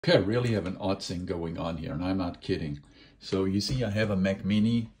Okay, I really have an odd thing going on here, and I'm not kidding. So you see I have a Mac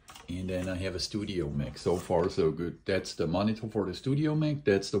Mini, and then I have a Studio Mac. So far, so good. That's the monitor for the Studio Mac.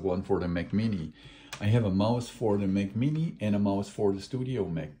 That's the one for the Mac Mini. I have a mouse for the Mac Mini and a mouse for the Studio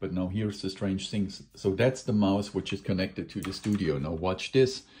Mac. But now here's the strange things. So that's the mouse which is connected to the Studio. Now watch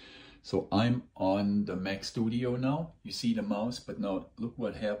this. So I'm on the Mac Studio now. You see the mouse, but now look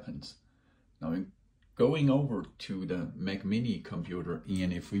what happens. Now going over to the Mac Mini computer,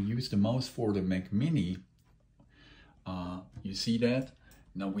 and if we use the mouse for the Mac Mini, you see that?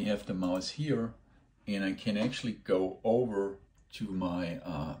 Now we have the mouse here, and I can actually go over to my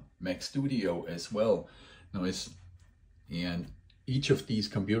Mac Studio as well. Now and each of these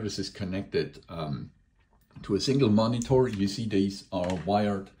computers is connected to a single monitor. You see these are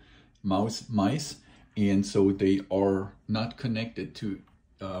wired mice, and so they are not connected to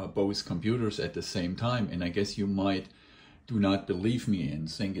both computers at the same time. And I guess you might do not believe me and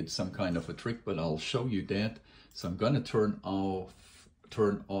think it's some kind of a trick, but I'll show you that. So I'm gonna turn off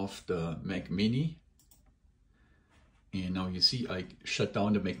the Mac Mini, and now you see I shut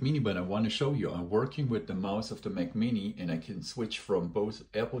down the Mac Mini, but I want to show you I'm working with the mouse of the Mac Mini, and I can switch from both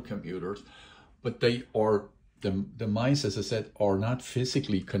Apple computers, but they are the mice, as I said, are not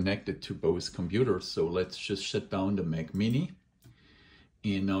physically connected to both computers. So let's just shut down the Mac Mini.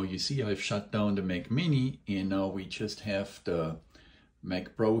 And now you see I've shut down the Mac Mini, and now we just have the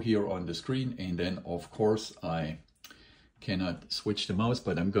Mac Pro here on the screen. And then of course I cannot switch the mouse,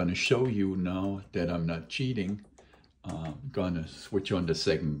 but I'm going to show you now that I'm not cheating. I'm going to switch on the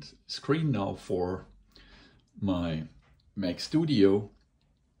second screen now for my Mac Studio.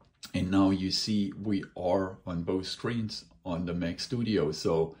 And now you see we are on both screens on the Mac Studio.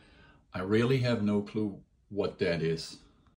 So I really have no clue what that is.